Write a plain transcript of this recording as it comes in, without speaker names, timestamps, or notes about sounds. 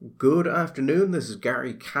Good afternoon, this is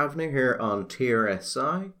Gary Kavanagh here on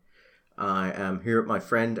TRSI. I am here with my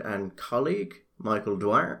friend and colleague, Michael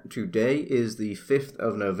Dwyer. Today is the 5th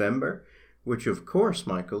of November, which of course,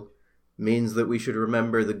 Michael, means that we should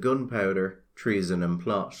remember the gunpowder, treason and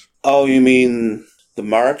plot. Oh, you mean the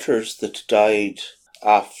martyrs that died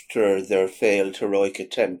after their failed heroic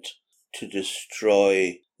attempt to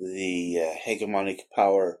destroy the hegemonic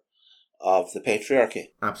power of the patriarchy?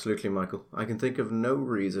 Absolutely, Michael. I can think of no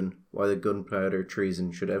reason why the gunpowder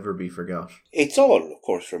treason should ever be forgot. It's all, of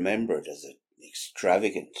course, remembered as an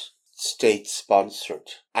extravagant, state-sponsored,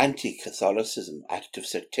 anti-Catholicism act of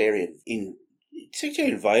sectarian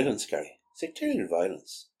violence, Gary. Sectarian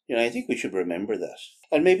violence. You know, I think we should remember that.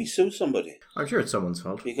 And maybe sue somebody. I'm sure it's someone's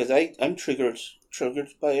fault. Because I'm triggered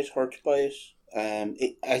by it, hurt by it.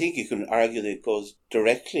 I think you can argue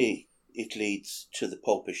that it leads to the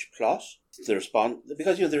popish plot. The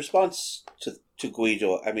response to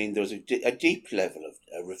Guido, I mean, there was a deep level of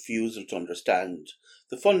a refusal to understand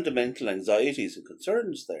the fundamental anxieties and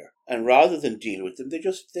concerns there. And rather than deal with them, they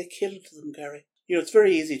killed them, Gary. You know, it's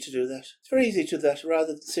very easy to do that. It's very easy to do that rather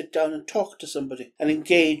than sit down and talk to somebody and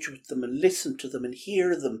engage with them and listen to them and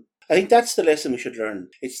hear them. I think that's the lesson we should learn.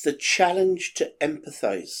 It's the challenge to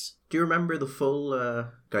empathise. Do you remember the full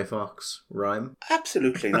Guy Fawkes rhyme?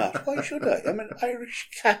 Absolutely not. Why should I? I'm an Irish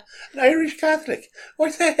Catholic.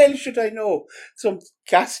 What the hell should I know? Some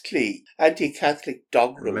ghastly anti-Catholic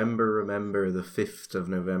doggerel. Remember the 5th of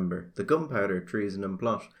November. The gunpowder, treason and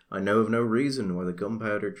plot. I know of no reason why the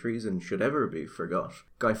gunpowder treason should ever be forgot.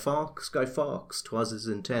 Guy Fawkes, 'twas his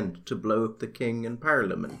intent to blow up the king and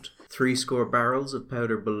parliament. 70 barrels of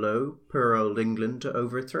powder below, poor old England to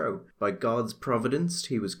overthrow. By God's providence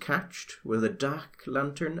he was catched with a dark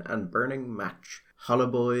lantern and burning match. Holla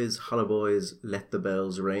boys, let the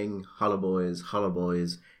bells ring. Holla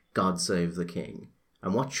boys, God save the king.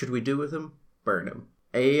 And what should we do with him? Burn him.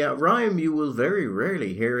 A rhyme you will very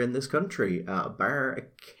rarely hear in this country, bar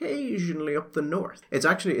occasionally up the north.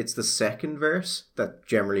 It's the second verse that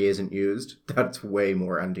generally isn't used. That's way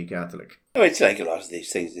more anti-Catholic. Oh, it's like a lot of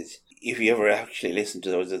these things. If you ever actually listen to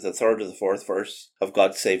those, the third or the fourth verse of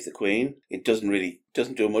God Save the Queen, it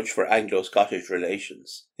doesn't do much for Anglo-Scottish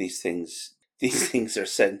relations. These things are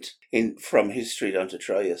sent in from history down to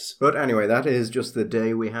try us. But anyway, that is just the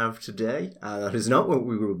day we have today. That is not what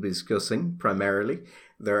we will be discussing primarily.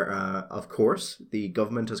 Of course, the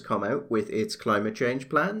government has come out with its climate change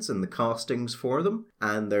plans and the costings for them,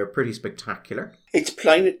 and they're pretty spectacular. It's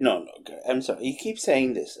climate... No, I'm sorry. You keep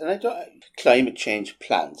saying this, and I don't... Climate change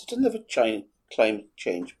plans. It doesn't have a climate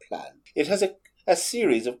change plan. It has a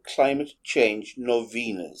series of climate change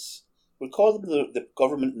novenas. We'll call them the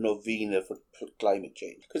government novena for climate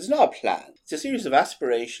change. Because it's not a plan. It's a series of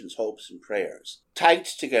aspirations, hopes and prayers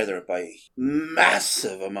tagged together by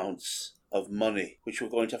massive amounts of money, which we're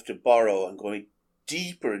going to have to borrow and going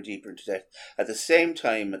deeper and deeper into debt. At the same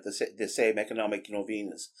time, the same economic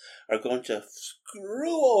novenas are going to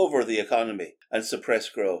screw over the economy and suppress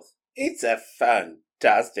growth. It's a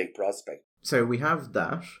fantastic prospect. So we have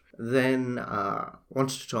that. Then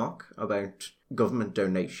wanted to talk about government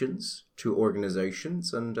donations to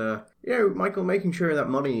organisations and, Michael, making sure that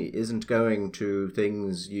money isn't going to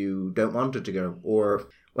things you don't want it to go. Or,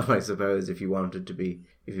 well, I suppose if you wanted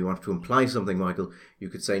to imply something, Michael, you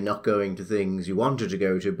could say not going to things you wanted to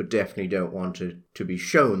go to, but definitely don't want it to be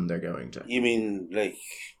shown they're going to. You mean like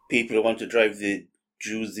people who want to drive the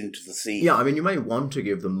Jews into the sea? Yeah, I mean, you may want to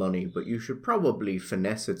give them money, but you should probably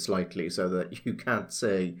finesse it slightly so that you can't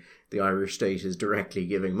say the Irish state is directly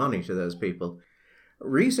giving money to those people.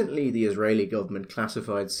 Recently, the Israeli government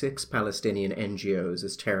classified 6 Palestinian NGOs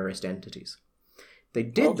as terrorist entities. They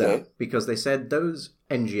did that because they said those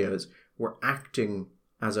NGOs were acting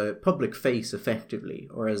as a public face, effectively,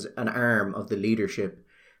 or as an arm of the leadership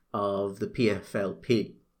of the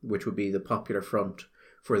PFLP, which would be the Popular Front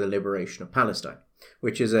for the Liberation of Palestine,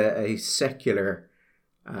 which is a secular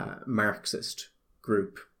Marxist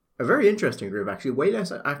group. A very interesting group, actually, way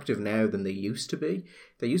less active now than they used to be.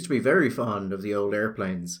 They used to be very fond of the old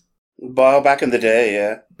airplanes. Well, back in the day,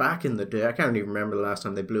 yeah. Back in the day. I can't even remember the last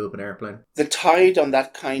time they blew up an airplane. The tide on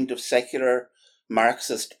that kind of secular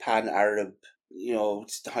Marxist pan-Arab,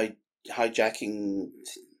 hijacking,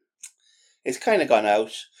 it's kind of gone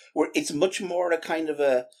out. It's much more a kind of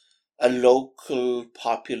a local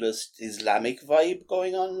populist Islamic vibe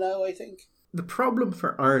going on now, I think. The problem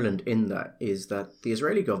for Ireland in that is that the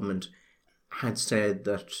Israeli government had said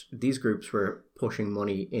that these groups were pushing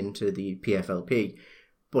money into the PFLP,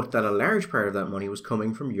 but that a large part of that money was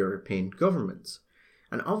coming from European governments.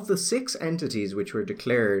 And of the 6 entities which were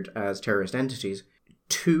declared as terrorist entities,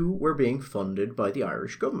 2 were being funded by the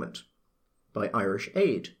Irish government, by Irish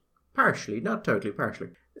aid. Partially, not totally, partially.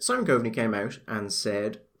 Simon Coveney came out and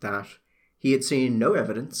said that he had seen no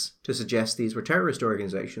evidence to suggest these were terrorist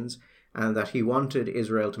organisations and that he wanted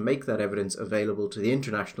Israel to make that evidence available to the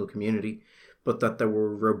international community, but that there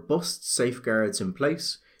were robust safeguards in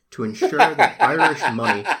place to ensure that Irish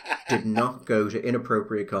money did not go to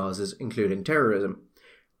inappropriate causes, including terrorism.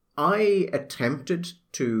 I attempted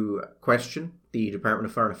to question the Department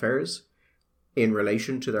of Foreign Affairs in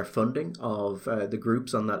relation to their funding of the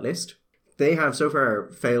groups on that list. They have so far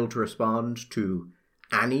failed to respond to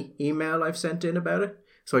any email I've sent in about it,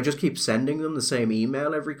 so I just keep sending them the same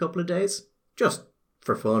email every couple of days, just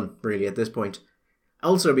for fun, really, at this point.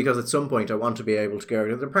 Also because at some point I want to be able to go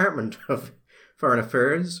to the Department of Foreign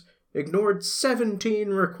Affairs, ignored 17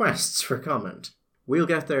 requests for comment. We'll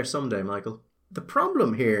get there someday, Michael. The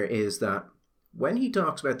problem here is that when he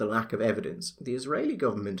talks about the lack of evidence, the Israeli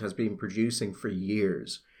government has been producing for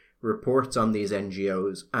years reports on these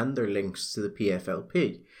NGOs and their links to the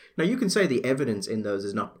PFLP. Now, you can say the evidence in those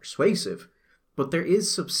is not persuasive, but there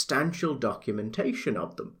is substantial documentation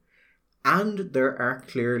of them. And there are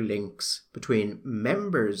clear links between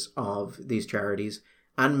members of these charities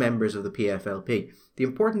and members of the PFLP. The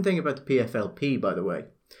important thing about the PFLP, by the way,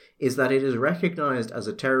 is that it is recognised as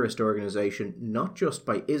a terrorist organisation not just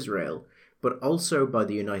by Israel, but also by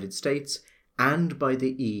the United States and by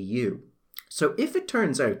the EU. So if it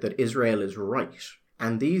turns out that Israel is right,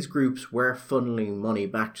 and these groups were funneling money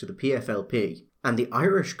back to the PFLP, and the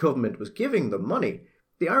Irish government was giving them money,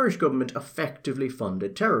 the Irish government effectively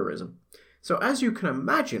funded terrorism. So as you can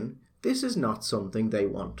imagine, this is not something they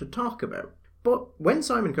want to talk about. But when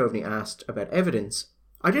Simon Coveney asked about evidence,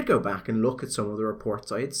 I did go back and look at some of the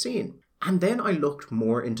reports I had seen. And then I looked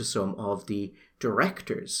more into some of the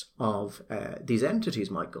directors of these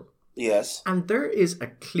entities, Michael. Yes. And there is a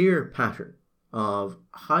clear pattern of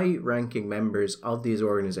high-ranking members of these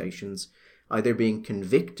organisations either being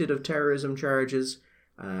convicted of terrorism charges,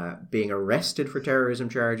 being arrested for terrorism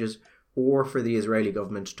charges, or for the Israeli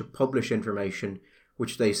government to publish information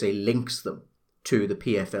which they say links them to the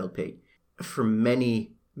PFLP for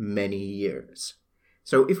many, many years.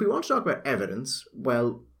 So if we want to talk about evidence,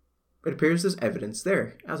 well, it appears there's evidence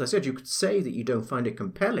there. As I said, you could say that you don't find it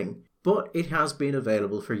compelling, but it has been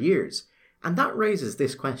available for years. And that raises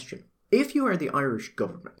this question. If you are the Irish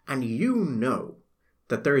government and you know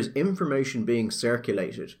that there is information being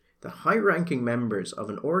circulated, the high-ranking members of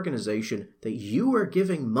an organisation that you are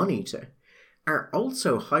giving money to are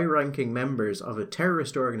also high-ranking members of a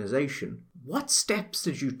terrorist organisation, what steps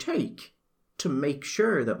did you take to make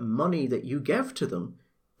sure that money that you gave to them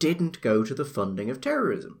didn't go to the funding of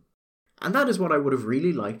terrorism? And that is what I would have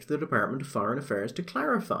really liked the Department of Foreign Affairs to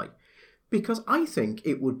clarify, because I think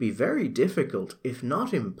it would be very difficult, if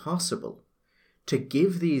not impossible, to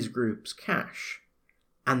give these groups cash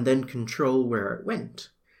and then control where it went.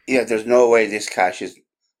 Yeah, there's no way this cash is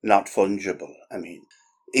not fungible. I mean,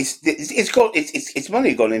 it's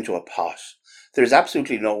money going into a pot. There's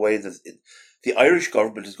absolutely no way that the Irish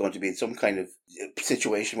government is going to be in some kind of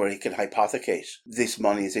situation where he can hypothecate this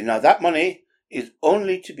money. Now, that money is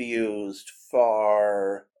only to be used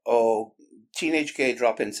for teenage gay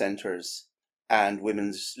drop-in centres and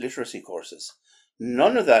women's literacy courses.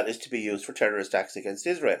 None of that is to be used for terrorist acts against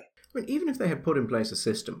Israel. I mean, even if they had put in place a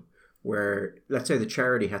system where, let's say, the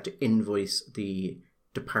charity had to invoice the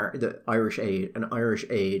Irish Aid, and Irish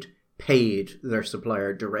Aid paid their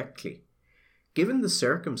supplier directly, given the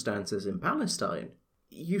circumstances in Palestine,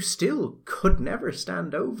 you still could never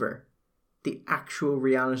stand over the actual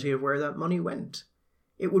reality of where that money went.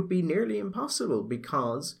 It would be nearly impossible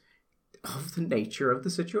because of the nature of the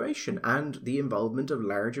situation and the involvement of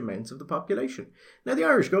large amounts of the population. Now, the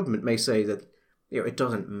Irish government may say that it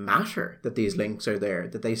doesn't matter that these links are there,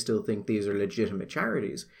 that they still think these are legitimate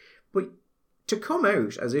charities. But to come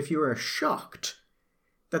out as if you are shocked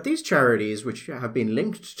that these charities, which have been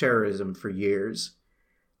linked to terrorism for years,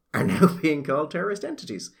 are now being called terrorist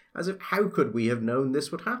entities, as if how could we have known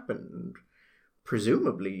this would happen? And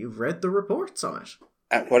presumably you've read the reports on it.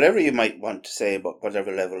 And whatever you might want to say about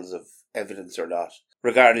whatever levels of evidence or not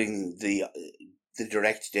regarding the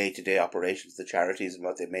direct day-to-day operations of the charities and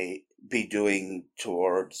what they may be doing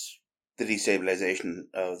towards the destabilization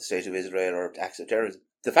of the state of Israel or acts of terrorism,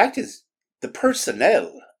 the fact is the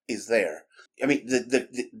personnel is there. I mean,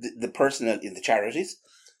 the personnel in the charities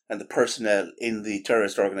and the personnel in the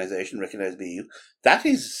terrorist organization recognized by the EU, that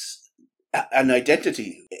is an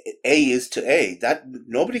identity. A is to A. That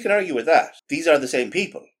nobody can argue with that. These are the same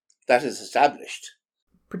people. That is established.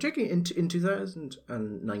 Particularly in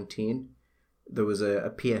 2019, there was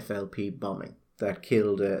a PFLP bombing. that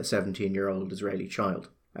killed a 17-year-old Israeli child,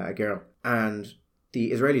 a girl. And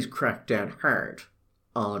the Israelis cracked down hard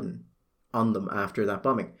on them after that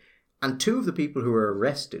bombing. And two of the people who were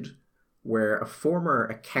arrested were a former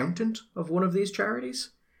accountant of one of these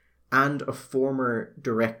charities and a former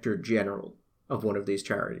director general of one of these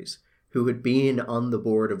charities, who had been on the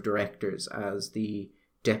board of directors as the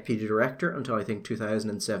deputy director until I think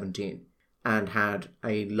 2017, and had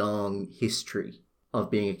a long history of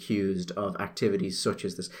being accused of activities such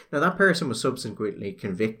as this. Now, that person was subsequently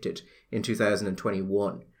convicted in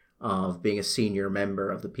 2021 of being a senior member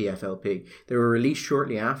of the PFLP. They were released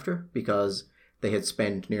shortly after because they had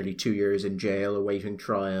spent nearly 2 years in jail awaiting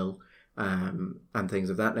trial and things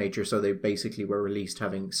of that nature, so they basically were released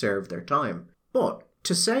having served their time. But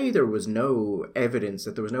to say there was no evidence,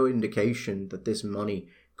 that there was no indication that this money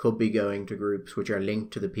could be going to groups which are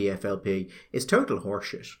linked to the PFLP is total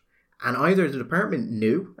horseshit. And either the department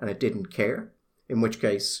knew and it didn't care, in which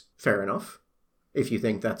case, fair enough, if you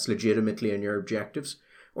think that's legitimately in your objectives,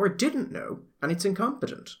 or it didn't know and it's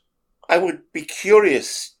incompetent. I would be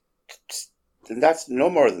curious, and that's no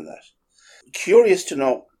more than that, curious to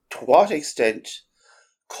know to what extent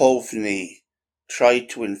Coveney tried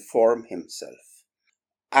to inform himself,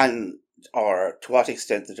 and or to what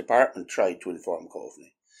extent the department tried to inform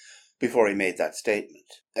Coveney before he made that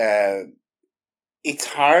statement. It's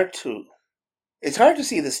hard to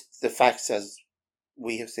see the facts as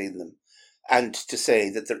we have seen them, and to say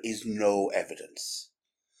that there is no evidence.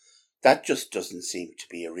 That just doesn't seem to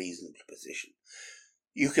be a reasonable position.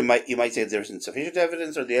 You might say there isn't sufficient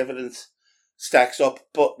evidence, or the evidence stacks up,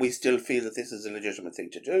 but we still feel that this is a legitimate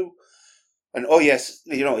thing to do. And oh yes,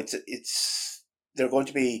 it's they're going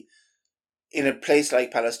to be in a place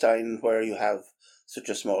like Palestine where you have such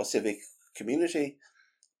a small civic community.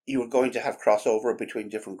 You are going to have crossover between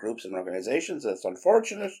different groups and organizations. That's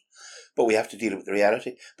unfortunate, but we have to deal with the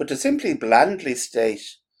reality. But to simply blandly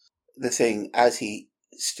state the thing as he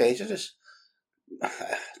stated it,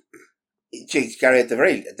 Gary, at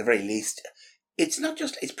the very least, it's not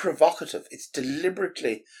just, it's provocative. It's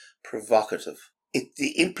deliberately provocative.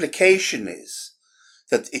 The implication is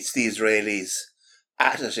that it's the Israelis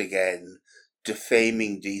at it again,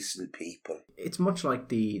 defaming decent people. It's much like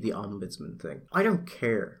the ombudsman thing. I don't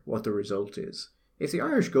care what the result is. If the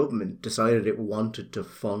Irish government decided it wanted to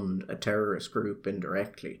fund a terrorist group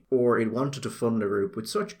indirectly, or it wanted to fund a group with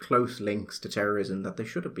such close links to terrorism that they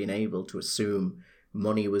should have been able to assume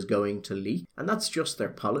money was going to leak, and that's just their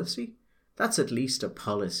policy, that's at least a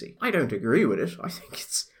policy. I don't agree with it, I think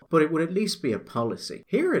but it would at least be a policy.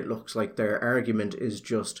 Here it looks like their argument is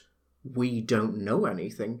just, we don't know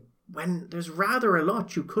anything, when there's rather a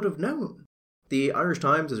lot you could have known. The Irish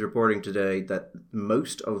Times is reporting today that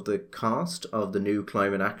most of the cost of the new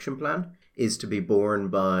climate action plan is to be borne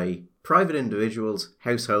by private individuals,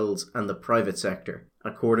 households, and the private sector,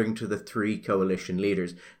 according to the three coalition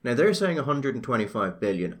leaders. Now, they're saying 125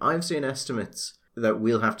 billion. I've seen estimates that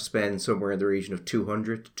we'll have to spend somewhere in the region of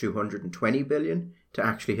 200 to 220 billion to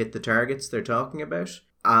actually hit the targets they're talking about.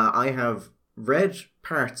 I have read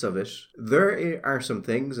parts of it. There are some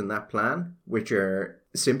things in that plan which are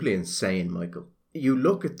simply insane, Michael. You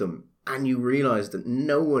look at them and you realise that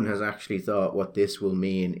no one has actually thought what this will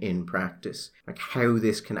mean in practice, like how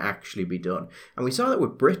this can actually be done. And we saw that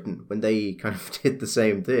with Britain when they kind of did the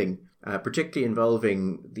same thing, particularly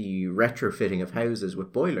involving the retrofitting of houses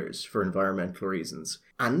with boilers for environmental reasons.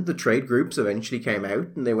 And the trade groups eventually came out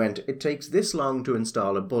and they went, it takes this long to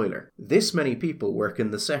install a boiler. This many people work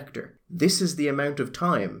in the sector. This is the amount of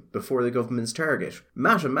time before the government's target.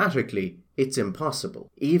 Mathematically, it's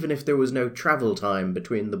impossible, even if there was no travel time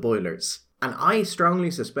between the boilers. And I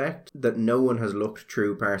strongly suspect that no one has looked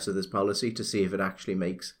through parts of this policy to see if it actually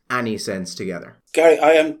makes any sense together. Gary,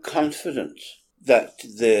 I am confident that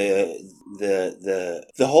the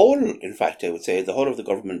whole, in fact, I would say, the whole of the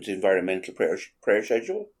government environmental prayer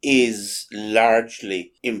schedule is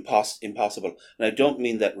largely impossible. And I don't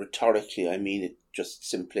mean that rhetorically, I mean it just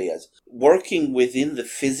simply as working within the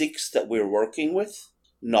physics that we're working with,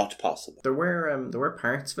 not possible. There were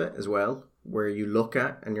parts of it as well where you look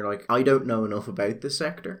at and you're like, I don't know enough about this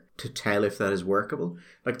sector to tell if that is workable.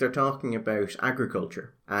 Like they're talking about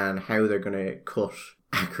agriculture and how they're going to cut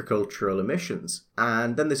agricultural emissions.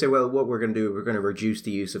 And then they say, well, what we're going to do, we're going to reduce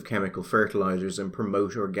the use of chemical fertilizers and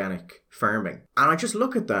promote organic farming. And I just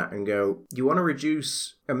look at that and go, you want to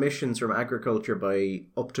reduce emissions from agriculture by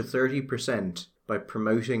up to 30% by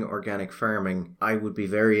promoting organic farming? I would be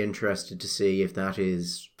very interested to see if that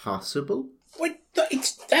is possible. Well,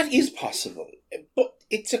 that is possible. But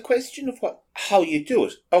it's a question of how you do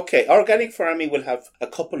it. Okay, organic farming will have a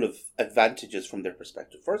couple of advantages from their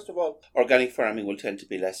perspective. First of all, organic farming will tend to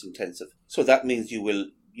be less intensive. So that means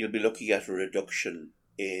you'll be looking at a reduction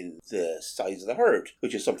in the size of the herd,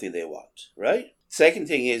 which is something they want, right? Second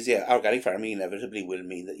thing is, organic farming inevitably will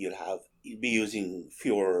mean that you'll be using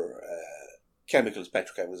fewer chemicals,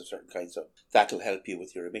 petrochemicals of certain kinds, so that'll help you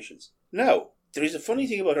with your emissions. Now, there is a funny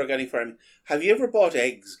thing about organic farming. Have you ever bought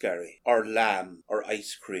eggs, Gary, or lamb, or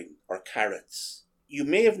ice cream, or carrots? You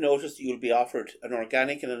may have noticed that you'll be offered an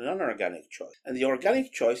organic and a non-organic choice. And the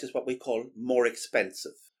organic choice is what we call more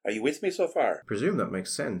expensive. Are you with me so far? I presume that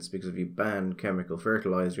makes sense, because if you ban chemical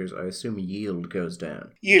fertilizers, I assume yield goes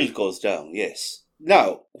down. Yield goes down, yes.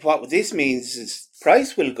 Now, what this means is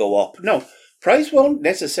price will go up. No, price won't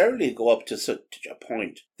necessarily go up to such a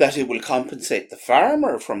point that it will compensate the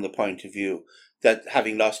farmer from the point of view that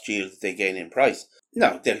having lost yield, they gain in price.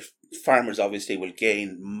 No, farmers obviously will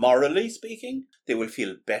gain, morally speaking. They will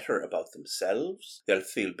feel better about themselves. They'll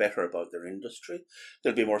feel better about their industry.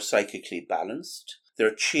 They'll be more psychically balanced.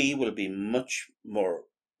 Their chi will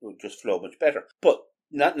just flow much better. But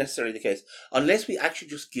not necessarily the case, unless we actually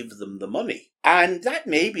just give them the money. And that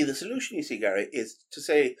may be the solution, you see, Gary, is to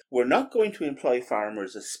say we're not going to employ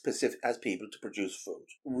farmers as people to produce food.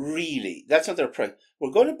 Really, that's not their price.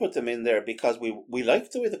 We're going to put them in there because we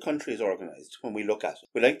like the way the country is organised when we look at it.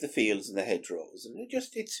 We like the fields and the hedgerows, and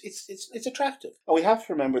it's attractive. And we have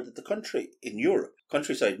to remember that the countryside in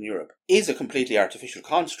Europe, is a completely artificial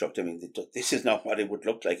construct. I mean, this is not what it would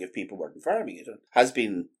look like if people weren't farming it. It has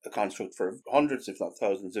been a construct for hundreds, if not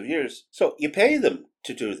thousands of years. So you pay them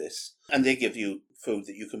to do this, and they give you food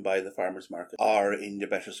that you can buy in the farmer's market or in the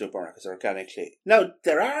better supermarkets organically. Now,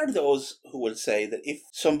 there are those who will say that if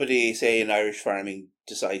somebody, say in Irish farming,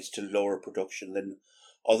 decides to lower production, then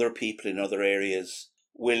other people in other areas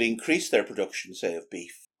will increase their production, say, of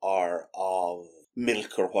beef or of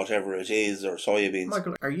milk or whatever it is, or soybeans.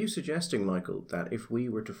 Michael, are you suggesting, Michael, that if we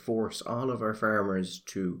were to force all of our farmers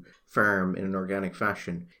to farm in an organic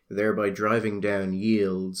fashion, thereby driving down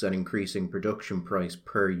yields and increasing production price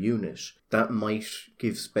per unit, that might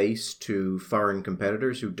give space to foreign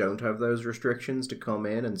competitors who don't have those restrictions to come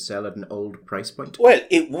in and sell at an old price point? Well,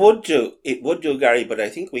 it would do, Gary, but I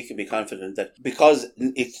think we can be confident that because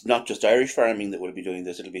it's not just Irish farming that will be doing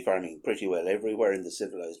this, it'll be farming pretty well everywhere in the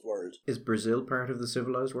civilised world. Is Brazil part of the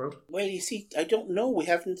civilised world? Well, you see, I don't know. We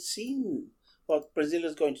haven't seen what Brazil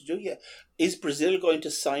is going to do yet. Is Brazil going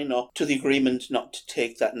to sign up to the agreement not to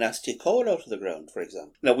take that nasty coal out of the ground, for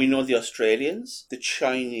example? Now, we know the Australians, the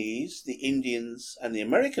Chinese, the Indians, and the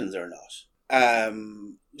Americans are not.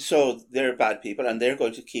 So they're bad people, and they're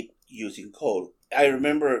going to keep using coal. I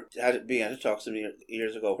remember being at a talk some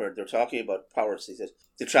years ago where they were talking about power. He said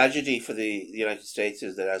the tragedy for the United States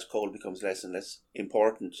is that as coal becomes less and less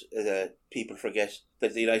important, people forget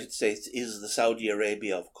that the United States is the Saudi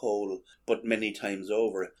Arabia of coal, but many times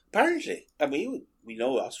over. Apparently, I mean, we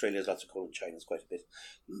know Australia has lots of coal and China's quite a bit.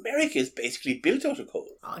 America is basically built out of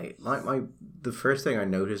coal. The first thing I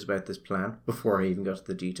noticed about this plan, before I even got to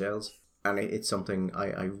the details, and it's something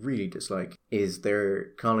I really dislike, is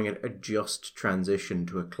they're calling it a just transition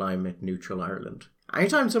to a climate-neutral Ireland.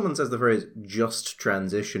 Anytime someone says the phrase just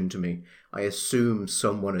transition to me, I assume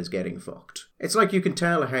someone is getting fucked. It's like you can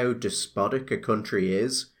tell how despotic a country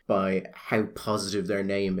is by how positive their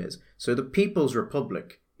name is. So the People's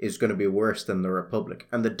Republic is going to be worse than the Republic,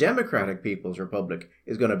 and the Democratic People's Republic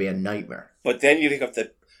is going to be a nightmare. But then you think of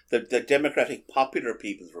the Democratic Popular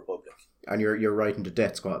People's Republic. And you're right into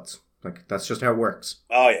death squads. Like, that's just how it works.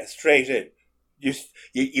 Oh yeah, straight in.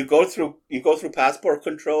 You go through passport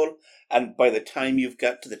control, and by the time you've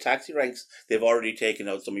got to the taxi ranks, they've already taken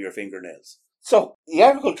out some of your fingernails. So the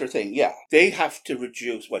agriculture thing, yeah, they have to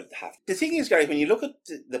reduce. Well, they have. The thing is, Gary, when you look at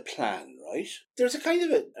the plan, right, there's a kind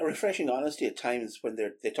of a refreshing honesty at times when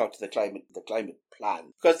they talk to the climate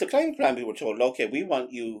plan, because the climate plan, we were told, okay, we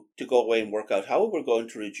want you to go away and work out how we're going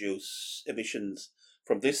to reduce emissions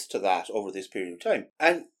from this to that over this period of time,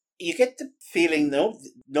 and you get the feeling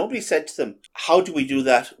nobody said to them, how do we do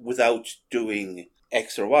that without doing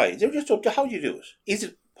X or Y? They're just up to how do you do it? Is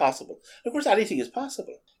it possible? Of course, anything is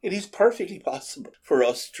possible. It is perfectly possible for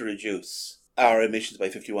us to reduce our emissions by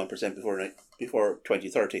 51% before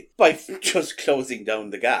 2030 by just closing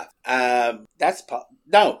down the gap.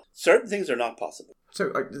 Now, certain things are not possible.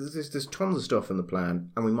 So there's tons of stuff in the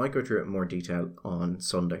plan, and we might go through it in more detail on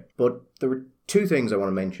Sunday. But there were two things I want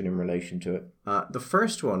to mention in relation to it. The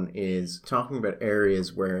first one is talking about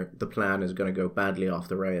areas where the plan is going to go badly off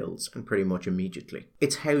the rails, and pretty much immediately.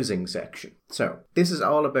 It's housing section. So this is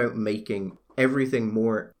all about making everything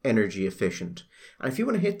more energy efficient. And if you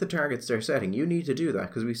want to hit the targets they're setting, you need to do that,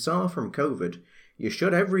 because we saw from COVID, you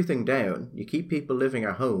shut everything down, you keep people living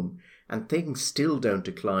at home, and things still don't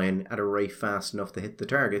decline at a rate fast enough to hit the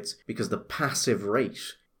targets because the passive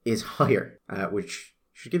rate is higher, which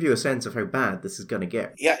should give you a sense of how bad this is going to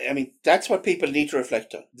get. Yeah, I mean, that's what people need to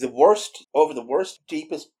reflect on. The worst,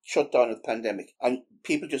 deepest shutdown of the pandemic, and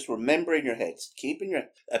people just remember in your heads, keeping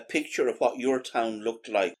a picture of what your town looked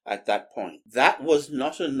like at that point. That was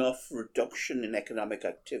not enough reduction in economic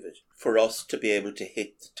activity for us to be able to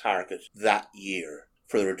hit the target that year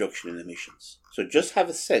for the reduction in emissions. So just have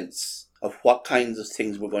a sense of what kinds of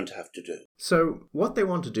things we're going to have to do. So what they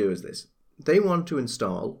want to do is this. They want to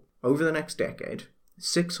install, over the next decade,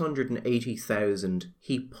 680,000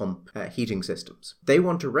 heat pump heating systems. They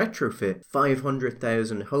want to retrofit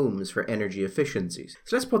 500,000 homes for energy efficiencies.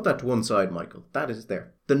 So let's put that to one side, Michael. That is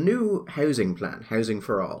there. The new housing plan, Housing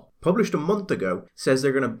for All, published a month ago, says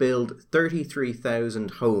they're going to build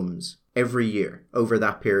 33,000 homes every year over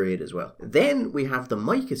that period as well. Then we have the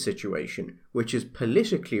Mica situation, which is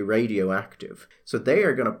politically radioactive. So they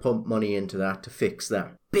are going to pump money into that to fix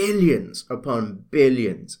that. Billions upon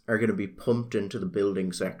billions are going to be pumped into the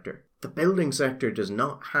building sector. The building sector does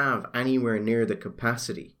not have anywhere near the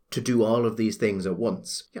capacity to do all of these things at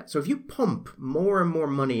once. Yeah, so if you pump more and more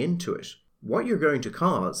money into it, what you're going to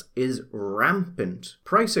cause is rampant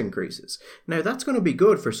price increases. Now, that's going to be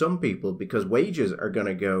good for some people because wages are going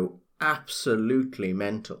to go absolutely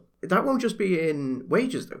mental. That won't just be in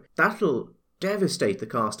wages, though. That'll devastate the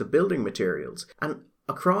cost of building materials. And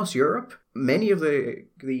across Europe, many of the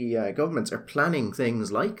governments are planning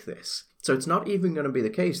things like this. So it's not even going to be the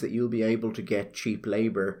case that you'll be able to get cheap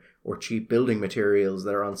labour or cheap building materials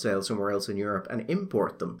that are on sale somewhere else in Europe and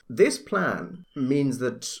import them. This plan means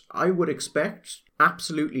that I would expect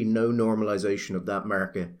absolutely no normalisation of that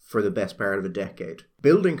market for the best part of a decade.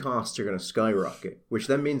 Building costs are going to skyrocket, which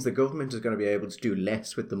then means the government is going to be able to do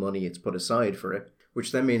less with the money it's put aside for it,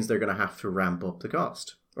 which then means they're going to have to ramp up the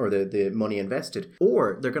cost, or the money invested,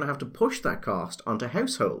 or they're going to have to push that cost onto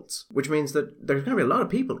households, which means that there's going to be a lot of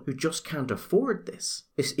people who just can't afford this.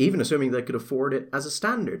 It's even assuming they could afford it as a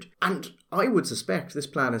standard. And I would suspect this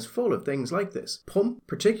plan is full of things like this. Pump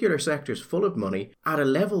particular sectors full of money at a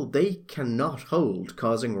level they cannot hold,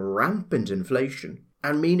 causing rampant inflation,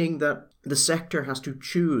 and meaning that the sector has to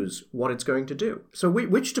choose what it's going to do. So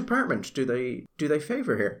which department do they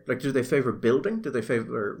favour here? Like, do they favour building? Do they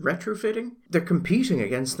favour retrofitting? They're competing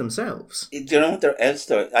against themselves. Do you know what else,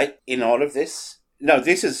 though? In all of this, now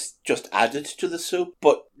this is just added to the soup,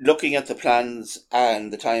 but looking at the plans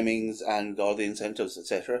and the timings and all the incentives,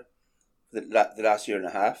 etc., the last year and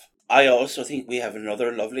a half, I also think we have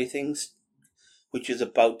another lovely thing which is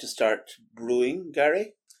about to start brewing,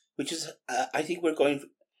 Gary, which is, I think we're going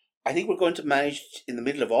to manage in the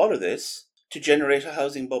middle of all of this to generate a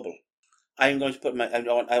housing bubble. I'm going to put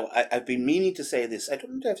I've been meaning to say this. I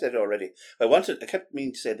don't know if I've said it already. I kept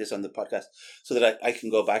meaning to say this on the podcast so that I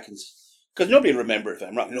can go back and, because nobody will remember if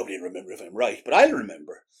I'm wrong. Nobody will remember if I'm right, but I'll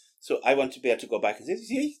remember. So I want to be able to go back and say,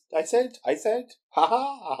 see, I said, ha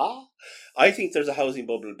ha. I think there's a housing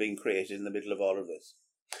bubble being created in the middle of all of this,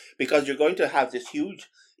 because you're going to have this huge,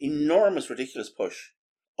 enormous, ridiculous push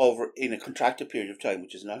over in a contracted period of time,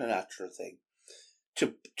 which is not a natural thing,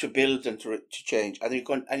 to build and to change, and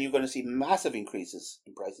you're going to see massive increases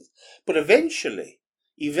in prices. But eventually,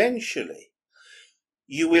 you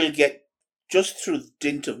will get, just through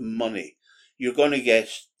dint of money, you're going to get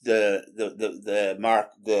the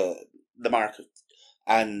market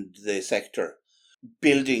and the sector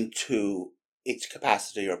building to its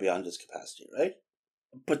capacity or beyond its capacity, right?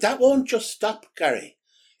 But that won't just stop, Gary.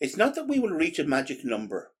 It's not that we will reach a magic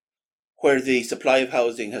number where the supply of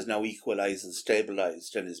housing has now equalised and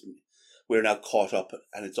stabilised and we're now caught up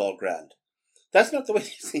and it's all grand. That's not the way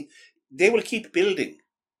they will keep building.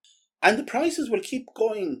 And the prices will keep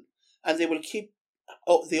going, and they will keep,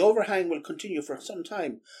 the overhang will continue for some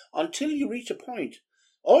time until you reach a point.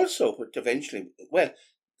 Also, but eventually, well,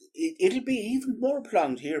 it'll be even more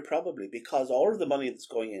prolonged here probably, because all of the money that's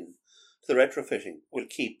going in to the retrofitting will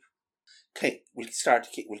keep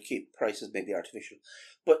prices maybe artificial.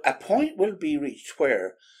 But a point will be reached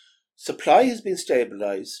where supply has been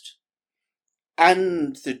stabilised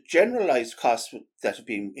and the generalised costs that have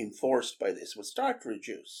been enforced by this will start to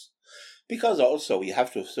reduce. Because also we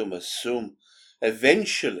have to assume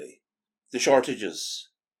eventually the shortages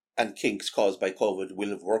and kinks caused by COVID will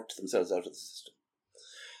have worked themselves out of the system.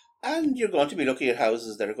 And you're going to be looking at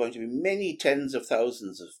houses that are going to be many tens of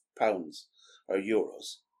thousands of pounds or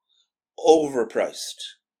euros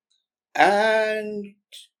overpriced. And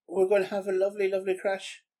we're going to have a lovely, lovely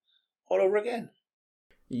crash all over again.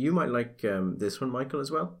 You might like this one, Michael,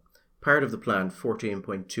 as well. Part of the plan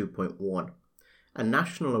 14.2.1, a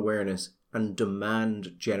national awareness and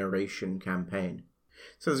demand generation campaign.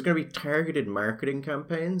 So there's going to be targeted marketing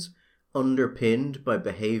campaigns underpinned by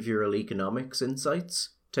behavioural economics insights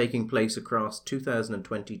taking place across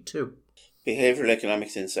 2022. Behavioural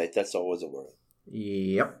economics insight, that's always a word.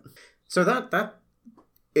 Yep. So that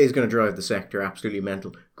is going to drive the sector absolutely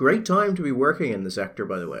mental. Great time to be working in the sector,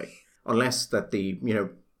 by the way. Unless the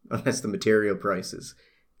material prices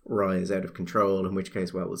rise out of control, in which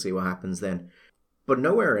case, well, we'll see what happens then. But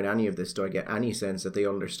nowhere in any of this do I get any sense that they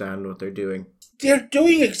understand what they're doing. They're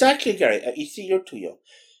doing exactly, Gary. You see, you're too young.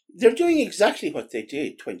 They're doing exactly what they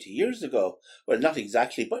did 20 years ago. Well, not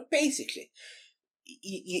exactly, but basically.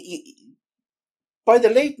 By the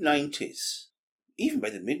late 90s, even by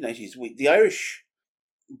the mid-90s, the Irish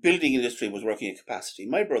building industry was working at capacity.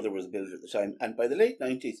 My brother was a builder at the time, and by the late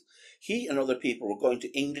 90s, he and other people were going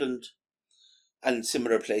to England and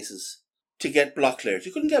similar places to get block layers.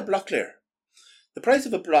 You couldn't get a block layer. The price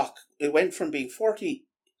of a block, it went from being 40p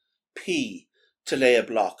to lay a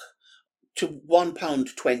block to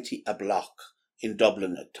 £1.20 a block in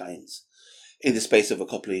Dublin at times in the space of a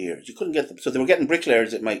couple of years. You couldn't get them. So they were getting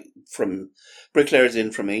bricklayers from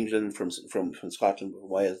England, from Scotland, from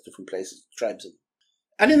Wales, different places, tribes.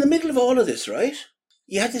 And in the middle of all of this, right,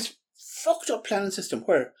 you had this fucked up planning system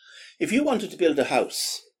where if you wanted to build a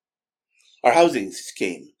house or housing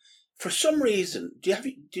scheme, for some reason, do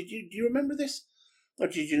you remember this? Or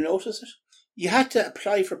did you notice it? You had to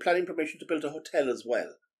apply for planning permission to build a hotel as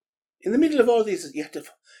well. In the middle of all these, you had to,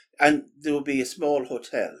 and there would be a small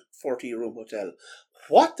hotel, 40-room hotel.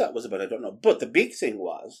 What that was about, I don't know. But the big thing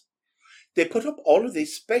was, they put up all of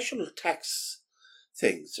these special tax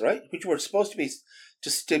things, right, which were supposed to be to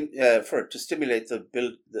stimulate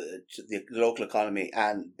the local economy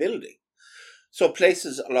and building. So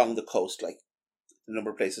places along the coast, like a number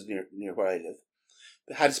of places near where I live,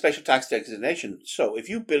 had a special tax designation. So if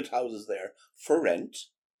you built houses there for rent,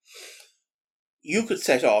 you could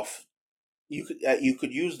set off. You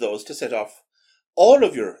could use those to set off all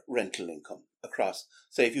of your rental income across.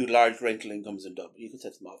 Say if you had large rental incomes in Dublin, you could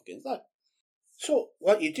set them off against that. So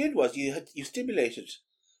what you did was you stimulated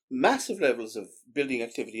massive levels of building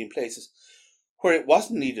activity in places where it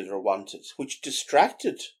wasn't needed or wanted, which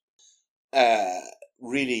distracted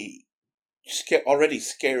really already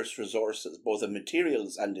scarce resources, both in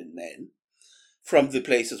materials and in men, from the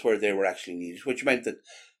places where they were actually needed, which meant that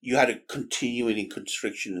you had a continuing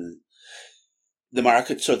constriction in the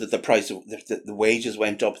market, so that the price of the wages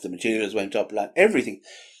went up, the materials went up, everything.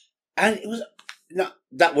 And it was not,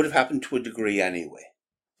 that would have happened to a degree anyway,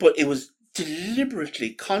 but it was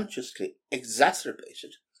deliberately, consciously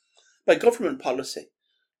exacerbated by government policy,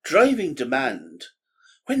 driving demand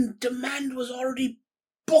when demand was already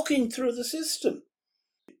bucking through the system.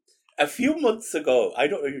 A few months ago, I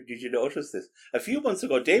don't know, did you notice this? A few months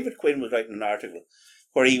ago, David Quinn was writing an article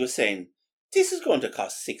where he was saying, this is going to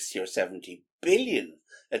cost 60 or 70 billion,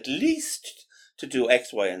 at least, to do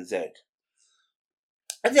X, Y, and Z.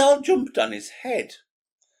 And they all jumped on his head.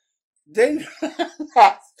 Then,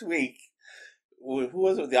 last week, who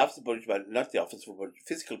was it? The Office of Budget Man, not the Office for Budget,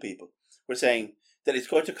 fiscal people, were saying that it's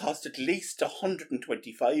going to cost at least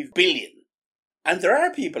 125 billion. And there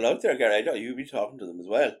are people out there, Gary, I know you'll be talking to them as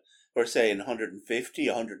well, who are saying 150,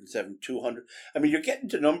 107, 200. I mean, you're getting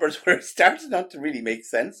to numbers where it starts not to really make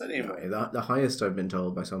sense anymore. Yeah, the highest I've been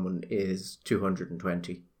told by someone is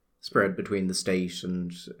 220, spread between the state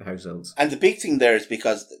and households. And the big thing there is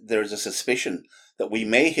because there's a suspicion that we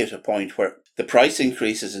may hit a point where the price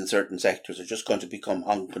increases in certain sectors are just going to become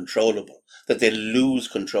uncontrollable, that they lose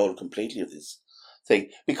control completely of this thing.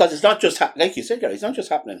 Because it's not just, like you said, Gary, it's not just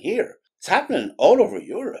happening here. It's happening all over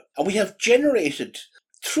Europe. And we have generated,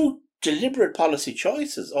 through deliberate policy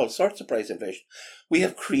choices, all sorts of price inflation. We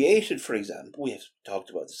have created, for example, we have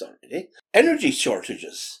talked about this already, energy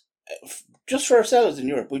shortages. Just for ourselves in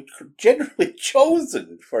Europe, we've generally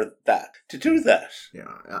chosen for that, to do that.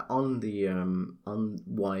 Yeah, on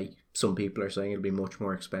why some people are saying it'll be much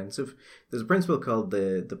more expensive, there's a principle called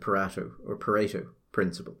the Pareto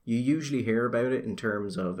principle. You usually hear about it in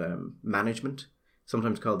terms of management,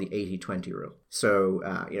 sometimes called the 80-20 rule. So,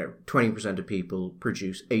 20% of people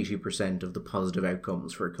produce 80% of the positive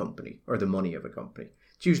outcomes for a company, or the money of a company.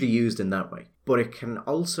 It's usually used in that way. But it can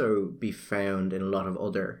also be found in a lot of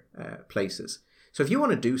other places. So if you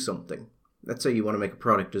want to do something, let's say you want to make a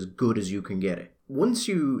product as good as you can get it. Once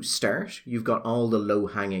you start, you've got all the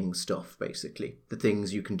low-hanging stuff, basically. The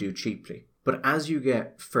things you can do cheaply. But as you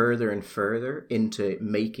get further and further into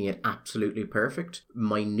making it absolutely perfect,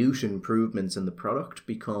 minute improvements in the product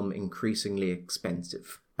become increasingly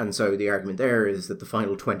expensive. And so the argument there is that the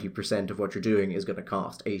final 20% of what you're doing is going to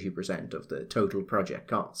cost 80% of the total project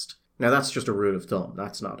cost. Now that's just a rule of thumb.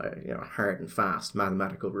 That's not a hard and fast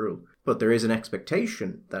mathematical rule. But there is an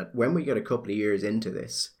expectation that when we get a couple of years into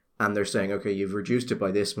this, and they're saying, okay, you've reduced it by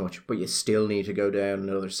this much, but you still need to go down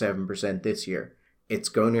another 7% this year, it's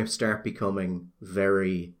going to start becoming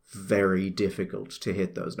very, very difficult to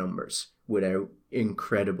hit those numbers without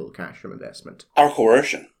incredible cash from investment. Or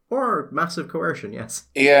coercion. Or massive coercion, yes.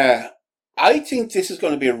 Yeah. I think this is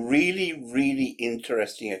going to be a really, really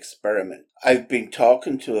interesting experiment. I've been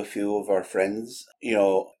talking to a few of our friends,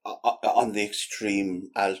 on the extreme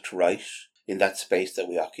alt-right in that space that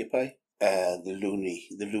we occupy, the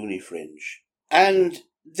loony fringe. And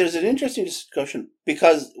there's an interesting discussion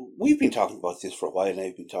because we've been talking about this for a while and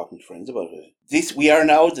I've been talking to friends about it. This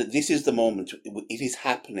is the moment. It is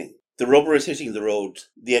happening. The rubber is hitting the road.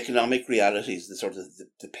 The economic realities, the sort of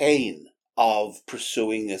the pain of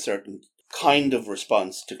pursuing a certain kind of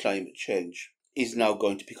response to climate change is now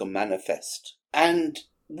going to become manifest. And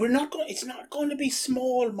it's not going to be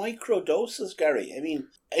small micro doses, Gary. I mean,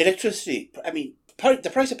 electricity, the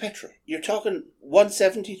price of petrol, you're talking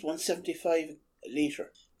 170 to 175 a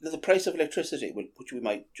litre. The price of electricity, which we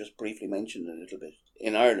might just briefly mention a little bit,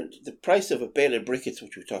 in Ireland, the price of a bale of briquettes,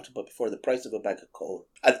 which we talked about before, the price of a bag of coal,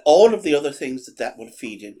 and all of the other things that will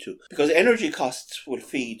feed into. Because energy costs will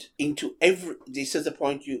feed into this is the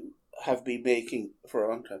point you have been making for a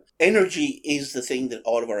long time. Energy is the thing that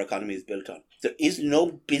all of our economy is built on. There is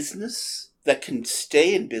no business that can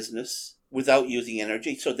stay in business without using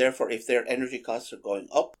energy. So therefore, if their energy costs are going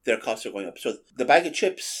up, their costs are going up. So the bag of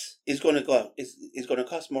chips is going to go is going to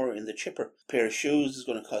cost more in the chipper. A pair of shoes is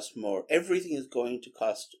going to cost more. Everything is going to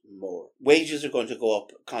cost more. Wages are going to go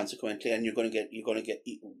up consequently, and we're going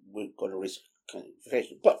to risk kind of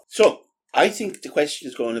inflation. But so I think the question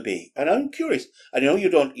is going to be, and I'm curious. I know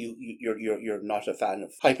you're not a fan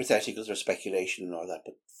of hypotheticals or speculation and all that,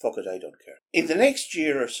 but fuck it, I don't care. In the next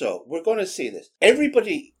year or so, we're going to see this.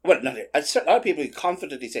 Everybody, well, not a lot of people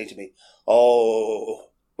confidently say to me,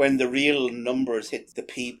 "Oh, when the real numbers hit the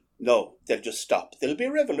peak, no, they'll just stop. There'll be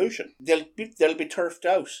a revolution. They'll be turfed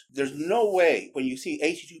out. There's no way when you see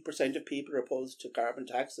 82% of people are opposed to carbon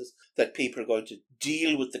taxes that people are going to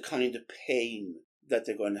deal with the kind of pain that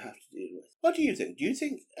they're going to have to deal with." What do you think? Do you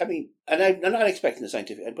think, and I'm not expecting a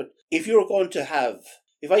scientific, but if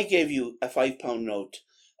I gave you a £5 note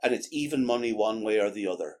and it's even money one way or the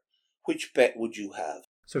other, which bet would you have?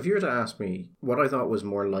 So if you were to ask me what I thought was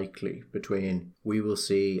more likely between we will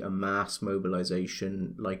see a mass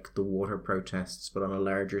mobilization like the water protests but on a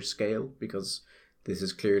larger scale because this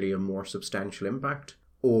is clearly a more substantial impact,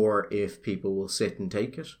 or if people will sit and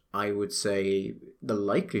take it, I would say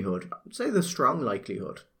the strong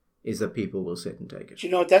likelihood is that people will sit and take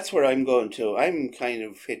it. That's where I'm going to. I'm kind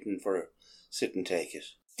of hitting for sit and take it.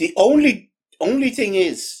 The only thing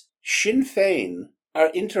is, Sinn Féin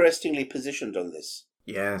are interestingly positioned on this.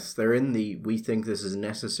 Yes, they're in we think this is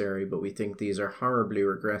necessary, but we think these are horribly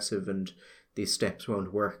regressive and these steps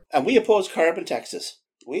won't work. And we oppose carbon taxes.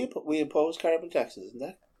 We oppose carbon taxes, isn't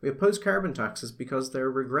that? We oppose carbon taxes because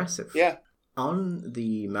they're regressive. Yeah. On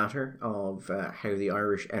the matter of how the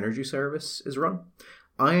Irish Energy Service is run,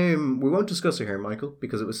 we won't discuss it here, Michael,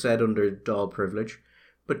 because it was said under Dáil privilege,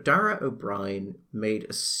 but Dara O'Brien made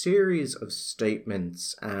a series of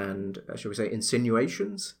statements and, shall we say,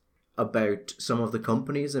 insinuations about some of the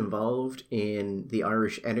companies involved in the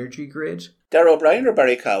Irish energy grid. Dara O'Brien or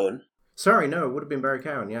Barry Cowan? Sorry, no, it would have been Barry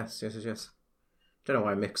Cowan, yes. Don't know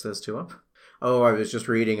why I mixed those two up. Oh, I was just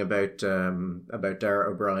reading about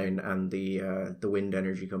Dara O'Brien and the wind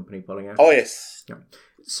energy company pulling out. Oh, yes. Yeah.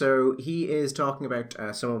 So he is talking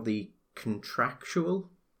about some of the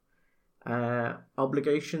contractual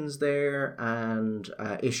obligations there and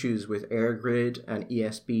issues with EirGrid and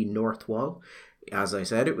ESB Northwall. As I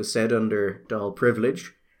said, it was said under Dáil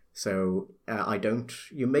privilege. So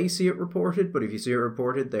you may see it reported, but if you see it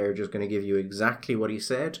reported, they're just going to give you exactly what he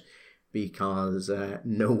said, because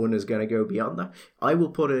no one is going to go beyond that. I will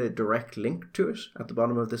put a direct link to it at the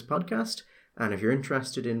bottom of this podcast, and if you're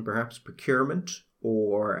interested in perhaps procurement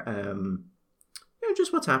or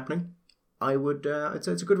just what's happening, I'd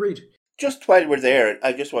say it's a good read. just while we're there,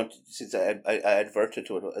 I just want, since I adverted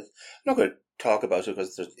to it, I'm not going to talk about it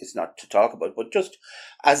because it's not to talk about, but just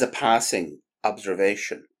as a passing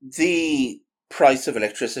observation, the price of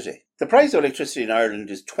electricity. The price of electricity in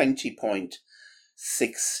Ireland is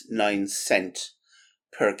 20.69 cent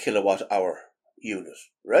per kilowatt hour unit,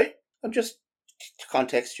 right? I'm just to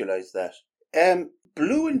contextualize that.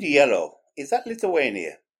 Blue and yellow, is that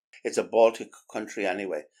Lithuania? It's a Baltic country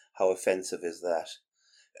anyway. How offensive is that?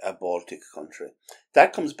 A Baltic country.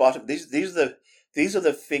 That comes bottom. These are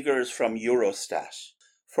the figures from Eurostat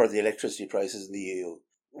for the electricity prices in the EU.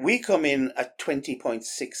 We come in at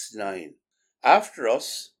 20.69. After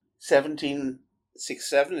us,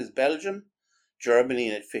 17.67 is Belgium.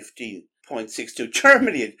 Germany at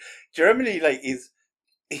 15.62. Germany like is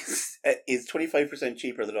 25%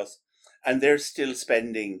 cheaper than us, and they're still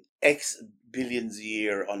spending X billions a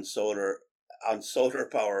year on solar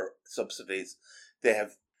power subsidies. They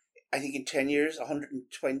have, I think, in 10 years,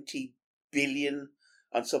 120 billion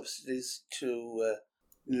on subsidies to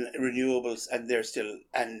renewables, and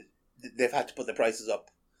they've had to put the prices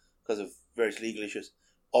up because of various legal issues,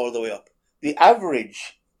 all the way up. The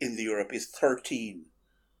average in Europe is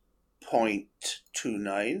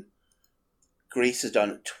 13.29. Greece is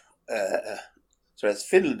down at, so that's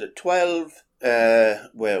Finland at 12.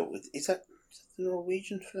 Well, is that the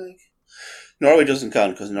Norwegian flag? Norway doesn't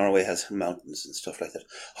count because Norway has mountains and stuff like that.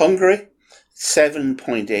 Hungary,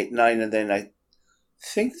 7.89, and then I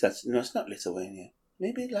think it's not Lithuania.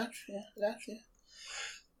 Maybe Latvia.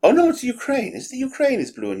 Oh no, it's Ukraine. Ukraine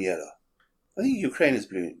is blue and yellow. I think Ukraine is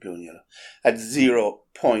blue and yellow at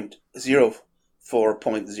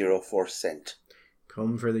 0.0404 cent.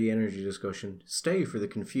 Come for the energy discussion. Stay for the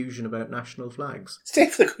confusion about national flags. Stay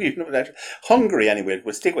for the confusion about national. Hungary, anyway.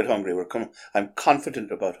 We'll stick with Hungary. I'm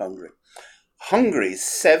confident about Hungary. Hungary,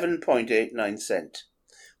 7.89 cent.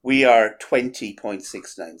 We are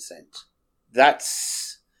 20.69 cent.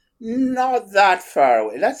 That's not that far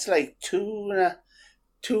away. That's like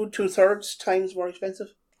two-thirds times more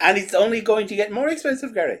expensive. And it's only going to get more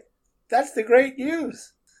expensive, Gary. That's the great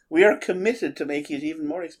news. We are committed to making it even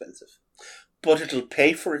more expensive. But it'll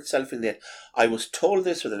pay for itself in the end. I was told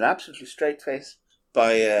this with an absolutely straight face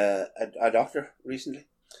by a doctor recently.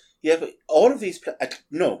 Yeah, but all of these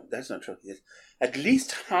no, that's not true. At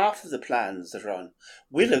least half of the plans that are on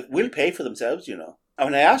will pay for themselves, you know.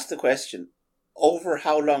 And when I asked the question, over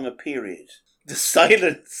how long a period, the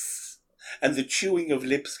silence and the chewing of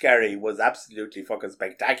lips, Gary, was absolutely fucking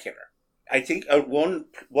spectacular. I think one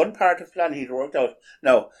part of plan he'd worked out.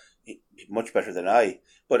 Now, much better than I,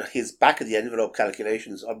 but his back of the envelope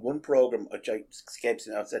calculations on one program, which escapes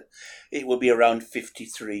me now, said it will be around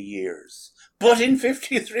 53 years. But in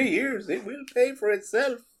 53 years, it will pay for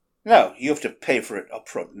itself. Now, you have to pay for it up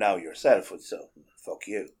front now yourself, so fuck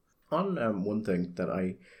you. On one thing that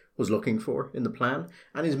I was looking for in the plan,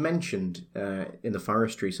 and is mentioned in the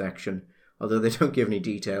forestry section, although they don't give any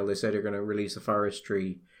detail, they say they're going to release a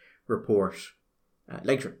forestry report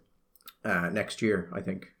later. Next year, I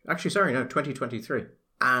think. Actually, sorry, no, 2023.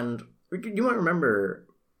 And you might remember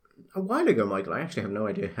a while ago, Michael, I actually have no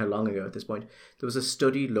idea how long ago at this point, there was a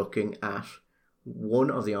study looking at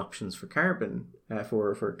one of the options for carbon,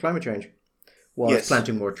 for climate change, was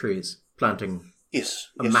planting more trees. Planting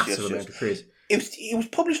a massive amount of trees. It was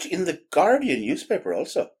published in the Guardian newspaper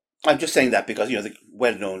also. I'm just saying that because, the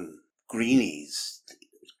well-known Greenies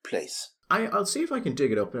place. I'll see if I can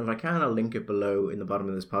dig it up, and if I can, I'll link it below in the bottom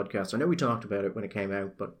of this podcast. I know we talked about it when it came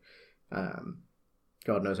out, but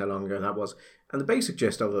God knows how long ago that was. And the basic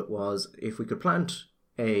gist of it was, if we could plant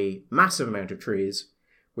a massive amount of trees,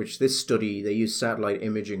 which this study, they used satellite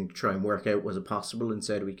imaging to try and work out was it possible, and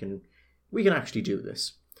said we can actually do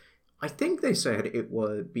this. I think they said it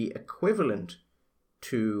would be equivalent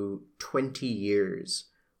to 20 years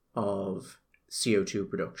of CO2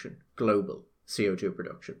 production, global CO2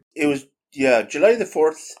 production. It was July the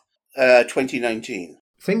 4th, 2019.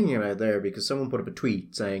 Thinking about it there, because someone put up a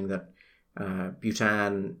tweet saying that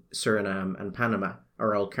Bhutan, Suriname and Panama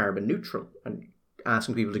are all carbon neutral, and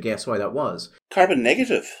asking people to guess why that was. Carbon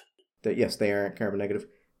negative. Yes, they are carbon negative.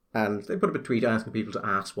 And they put up a tweet asking people to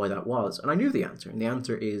ask why that was. And I knew the answer. And the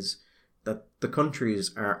answer is that the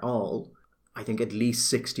countries are all, I think, at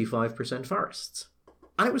least 65% forests.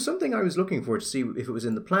 And it was something I was looking for to see if it was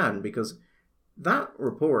in the plan, because that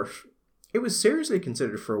report, it was seriously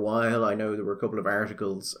considered for a while. I know there were a couple of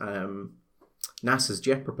articles. NASA's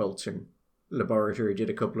Jet Propulsion Laboratory did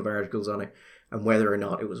a couple of articles on it and whether or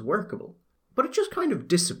not it was workable. But it just kind of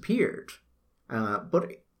disappeared.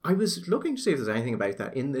 But I was looking to see if there's anything about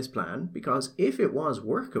that in this plan, because if it was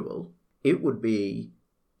workable, it would be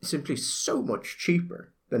simply so much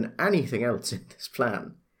cheaper than anything else in this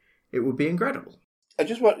plan, it would be incredible. I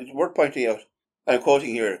just want it's worth pointing out, and I'm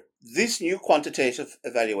quoting here, this new quantitative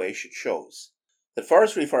evaluation shows that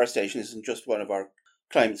forest reforestation isn't just one of our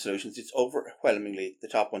climate solutions, it's overwhelmingly the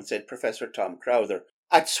top one, said Professor Tom Crowther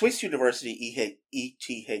at Swiss University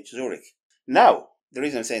ETH Zurich. Now, the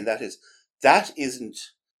reason I'm saying that is, that isn't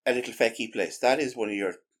a little fecky place. That is one of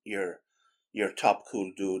your top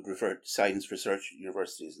cool dude science research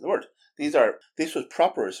universities in the world. This was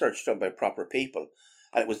proper research done by proper people,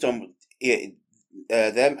 and it was done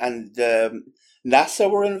them and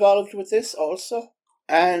NASA were involved with this also.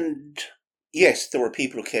 And yes, there were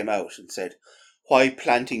people who came out and said, why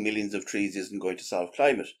planting millions of trees isn't going to solve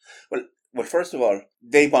climate. Well, first of all,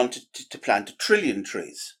 they wanted to plant 1 trillion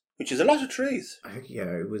trees, which is a lot of trees.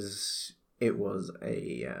 Yeah, it was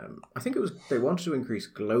a. I think it was. They wanted to increase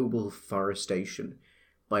global forestation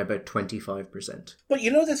by about 25%. But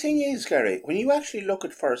the thing is, Gary, when you actually look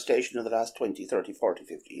at forestation in the last 20, 30, 40,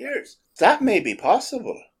 50 years, that may be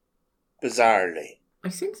possible, bizarrely. I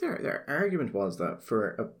think their argument was that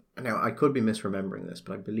now I could be misremembering this,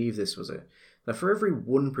 but I believe this was that for every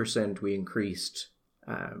 1% we increased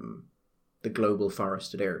the global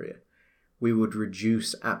forested area, we would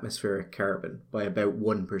reduce atmospheric carbon by about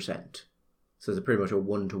 1%. So there's pretty much a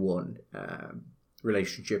 1-to-1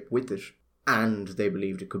 relationship with it. And they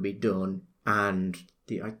believed it could be done. And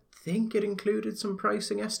I think it included some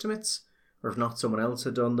pricing estimates, or if not, someone else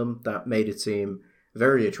had done them, that made it seem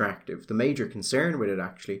very attractive. The major concern with it,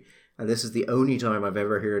 actually, and this is the only time I've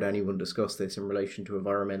ever heard anyone discuss this in relation to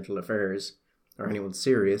environmental affairs, or anyone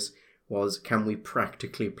serious, was, can we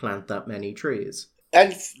practically plant that many trees?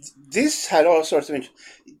 And this had all sorts of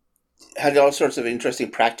interesting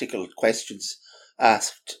practical questions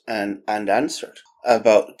asked and answered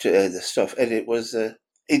about the stuff, and it was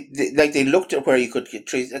they looked at where you could get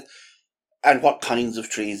trees and what kinds of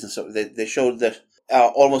trees and stuff. They showed that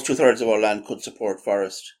almost 2/3 of our land could support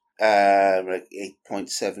forest, like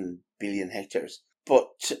 8.7 billion hectares.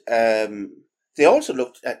 But they also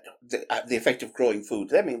looked at the effect of growing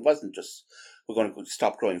food. I mean, it wasn't just we're going to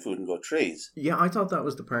stop growing food and grow trees. Yeah, I thought that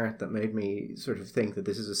was the part that made me sort of think that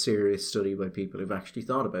this is a serious study by people who've actually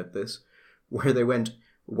thought about this, where they went,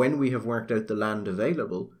 when we have worked out the land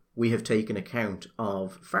available, we have taken account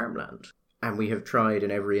of farmland. And we have tried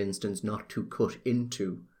in every instance not to cut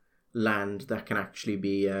into land that can actually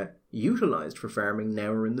be utilised for farming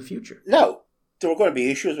now or in the future. No, there were going to be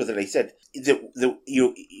issues with it. They said the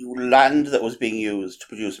land that was being used to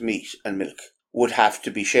produce meat and milk would have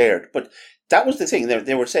to be shared. But that was the thing.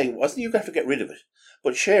 They were saying, wasn't you going to have to get rid of it,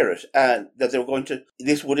 but share it. And that they were going to,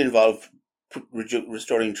 this would involve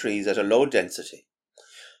restoring trees at a low density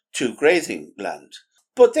to grazing land.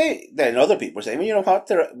 But then other people were saying, well, you know what,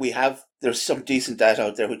 there's some decent data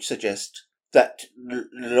out there which suggest that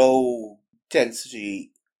low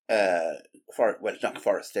density, not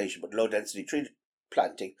forestation, but low density tree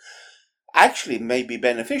planting actually may be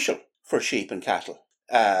beneficial for sheep and cattle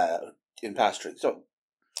in pasturing. So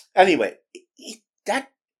anyway,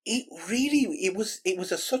 it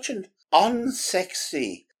was such an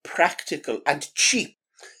unsexy, practical and cheap.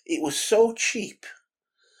 It was so cheap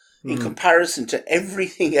in comparison to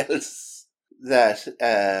everything else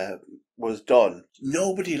that was done.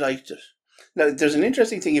 Nobody liked it. Now, there's an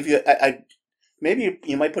interesting thing. If you, maybe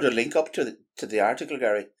you might put a link up to the article,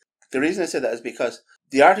 Gary. The reason I say that is because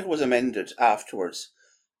the article was amended afterwards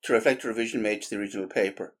to reflect a revision made to the original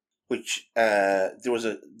paper, which there was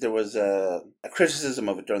a criticism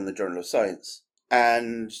of it during the Journal of Science,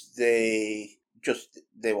 and they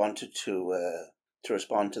wanted to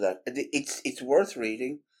respond to that. It's worth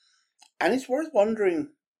reading, and it's worth wondering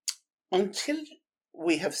until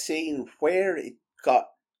we have seen where it got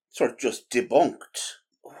sort of just debunked,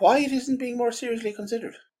 why it isn't being more seriously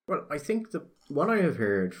considered. Well, I think what I have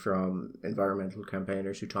heard from environmental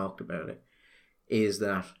campaigners who talked about it is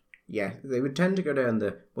that, yeah, they would tend to go down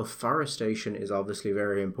forestation is obviously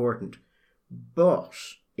very important, but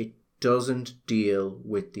it doesn't deal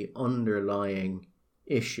with the underlying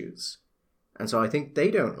issues. And so I think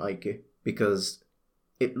they don't like it because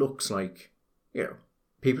it looks like,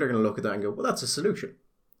 people are going to look at that and go, well, that's a solution.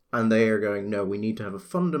 And they are going, no, we need to have a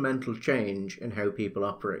fundamental change in how people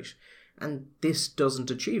operate. And this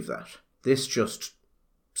doesn't achieve that. This just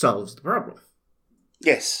solves the problem.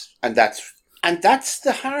 Yes, and that's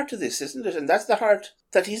the heart of this, isn't it? And that's the heart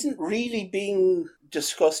that isn't really being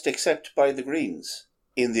discussed except by the Greens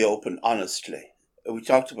in the open, honestly. We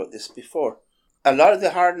talked about this before. A lot of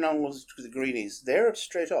the hard-on ones to the Greenies, they're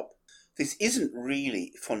straight up. This isn't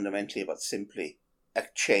really fundamentally about simply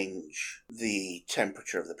change the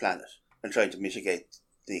temperature of the planet and trying to mitigate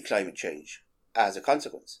the climate change as a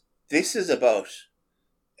consequence. This is about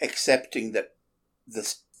accepting that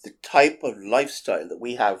the type of lifestyle that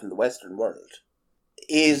we have in the Western world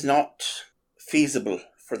is not feasible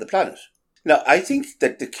for the planet. Now, I think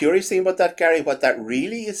that the curious thing about that, Gary, what that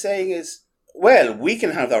really is saying is, well, we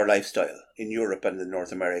can have our lifestyle in Europe and in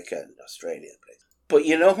North America and Australia. But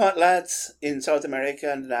you know what, lads, in South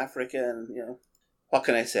America and in Africa, and, what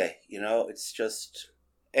can I say?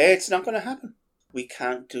 It's not going to happen. We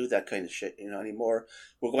can't do that kind of shit, anymore.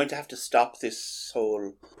 We're going to have to stop this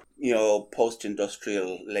whole,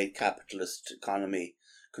 post-industrial, late capitalist economy,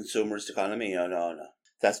 consumerist economy. No.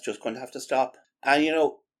 That's just going to have to stop. And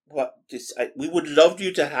we would love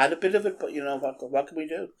you to have a bit of it, but what can we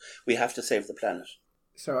do? We have to save the planet.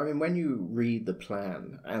 So, I mean, when you read the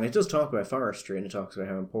plan, and it does talk about forestry, and it talks about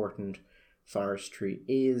how important forestry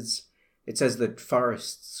is, it says that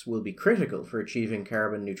forests will be critical for achieving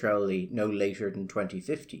carbon neutrality no later than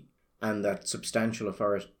 2050, and that substantial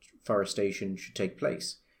forestation should take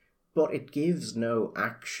place. But it gives no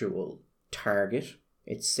actual target.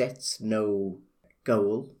 It sets no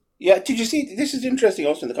goal. Yeah, did you see, this is interesting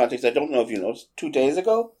also in the context, I don't know if you noticed, 2 days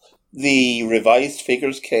ago, the revised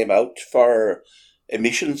figures came out for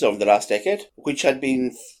emissions over the last decade, which had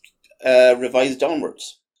been revised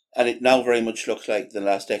downwards. And it now very much looks like the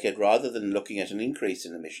last decade, rather than looking at an increase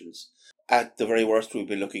in emissions, at the very worst, we'll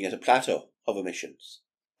be looking at a plateau of emissions.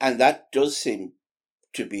 And that does seem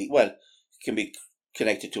to be, it can be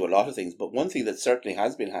connected to a lot of things, but one thing that certainly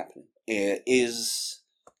has been happening is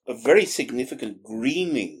a very significant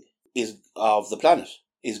greening of the planet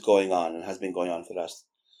is going on and has been going on for the last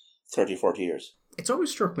 30, 40 years. It's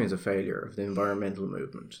always struck me as a failure of the environmental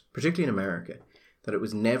movement, particularly in America, that it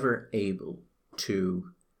was never able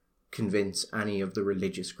to convince any of the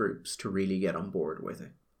religious groups to really get on board with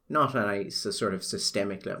it. Not on a sort of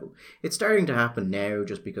systemic level. It's starting to happen now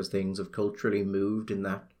just because things have culturally moved in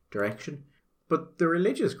that direction. But the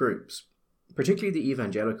religious groups, particularly the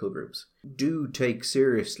evangelical groups, do take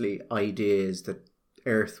seriously ideas that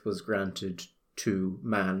Earth was granted to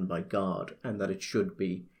man by God and that it should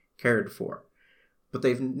be cared for. But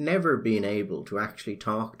they've never been able to actually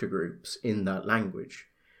talk to groups in that language.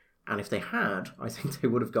 And if they had, I think they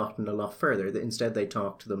would have gotten a lot further. Instead, they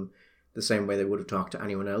talked to them the same way they would have talked to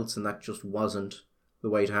anyone else, and that just wasn't the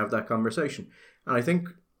way to have that conversation. And I think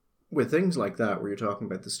with things like that, where you're talking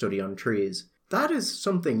about the study on trees, that is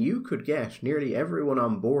something you could get nearly everyone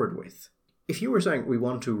on board with. If you were saying we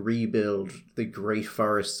want to rebuild the great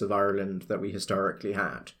forests of Ireland that we historically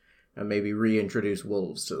had, and maybe reintroduce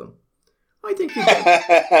wolves to them, I think you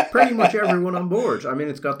get pretty much everyone on board. I mean,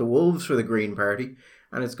 it's got the wolves for the Green Party,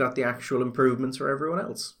 and it's got the actual improvements for everyone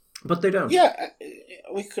else. But they don't. Yeah,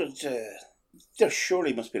 we could... there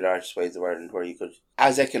surely must be large swathes of Ireland where you could,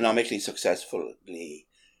 as economically successfully,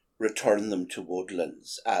 return them to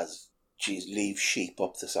woodlands as, leave sheep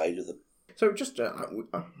up the side of them. So just,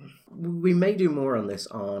 we may do more on this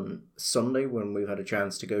on Sunday when we've had a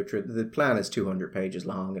chance to go through. The plan is 200 pages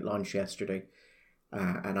long. It launched yesterday,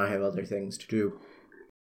 and I have other things to do.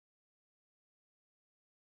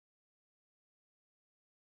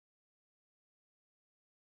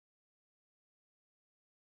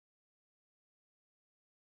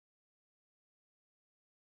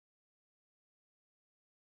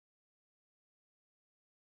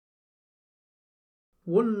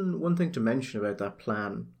 One thing to mention about that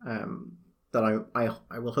plan that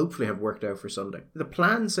I will hopefully have worked out for Sunday. The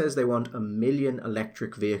plan says they want 1 million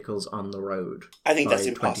electric vehicles on the road. I think that's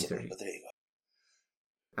impossible, but there you go.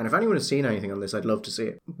 And if anyone has seen anything on this, I'd love to see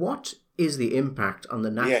it. What is the impact on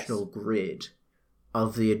the national grid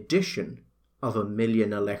of the addition of 1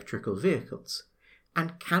 million electrical vehicles?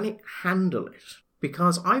 And can it handle it?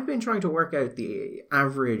 Because I've been trying to work out the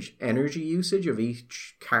average energy usage of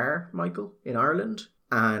each car, Michael, in Ireland,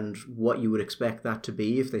 and what you would expect that to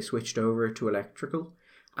be if they switched over to electrical.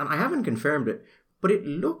 And I haven't confirmed it, but it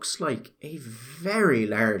looks like a very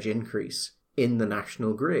large increase in the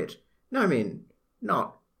national grid. Now, I mean,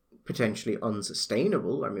 not potentially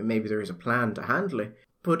unsustainable. I mean, maybe there is a plan to handle it,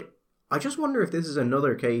 but I just wonder if this is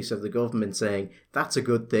another case of the government saying, that's a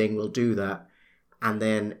good thing, we'll do that. And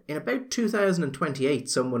then in about 2028,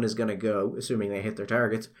 someone is going to go, assuming they hit their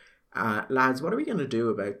targets, lads, what are we going to do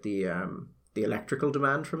about the electrical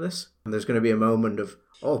demand from this? And there's going to be a moment of,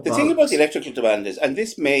 the thing about the electrical demand is, and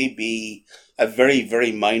this may be a very,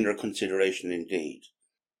 very minor consideration indeed,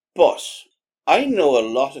 but I know a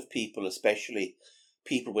lot of people, especially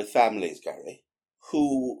people with families, Gary,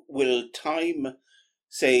 who will time,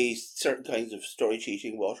 say, certain kinds of storage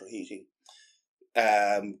heating, water heating,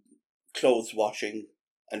 clothes washing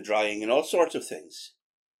and drying and all sorts of things,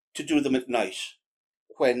 to do them at night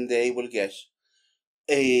when they will get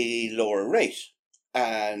a lower rate.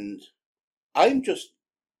 And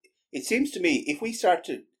it seems to me, if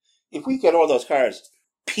we get all those cars,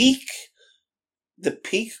 the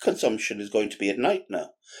peak consumption is going to be at night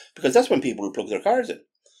now, because that's when people will plug their cars in.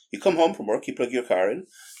 You come home from work, you plug your car in,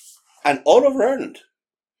 and all over Ireland,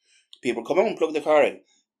 people come home and plug their car in.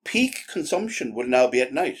 Peak consumption will now be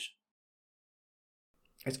at night.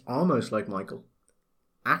 It's almost like, Michael,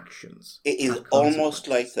 actions. It is almost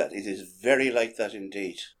like that. It is very like that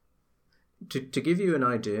indeed. To give you an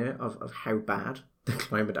idea of how bad the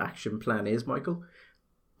climate action plan is, Michael,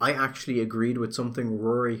 I actually agreed with something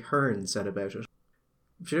Rory Hearn said about it.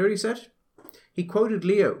 Do you know what he said? He quoted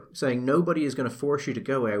Leo saying nobody is going to force you to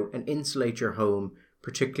go out and insulate your home,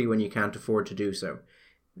 particularly when you can't afford to do so.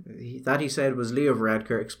 That, he said, was Leo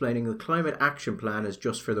Varadkar explaining the climate action plan is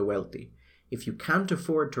just for the wealthy. If you can't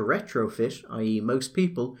afford to retrofit, i.e. most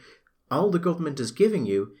people, all the government is giving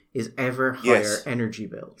you is ever higher energy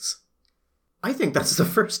bills. I think that's the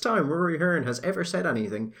first time Rory Hearn has ever said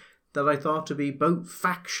anything that I thought to be both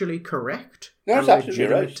factually correct and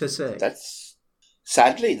legitimate to say.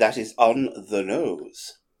 Sadly, that is on the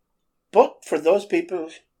nose. But for those people...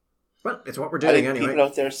 Well, it's what we're doing anyway. People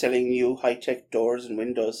out there selling you high-tech doors and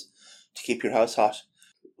windows to keep your house hot,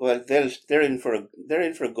 well, they're in for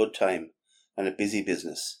a good time and a busy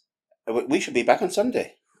business. We should be back on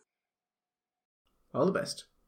Sunday. All the best.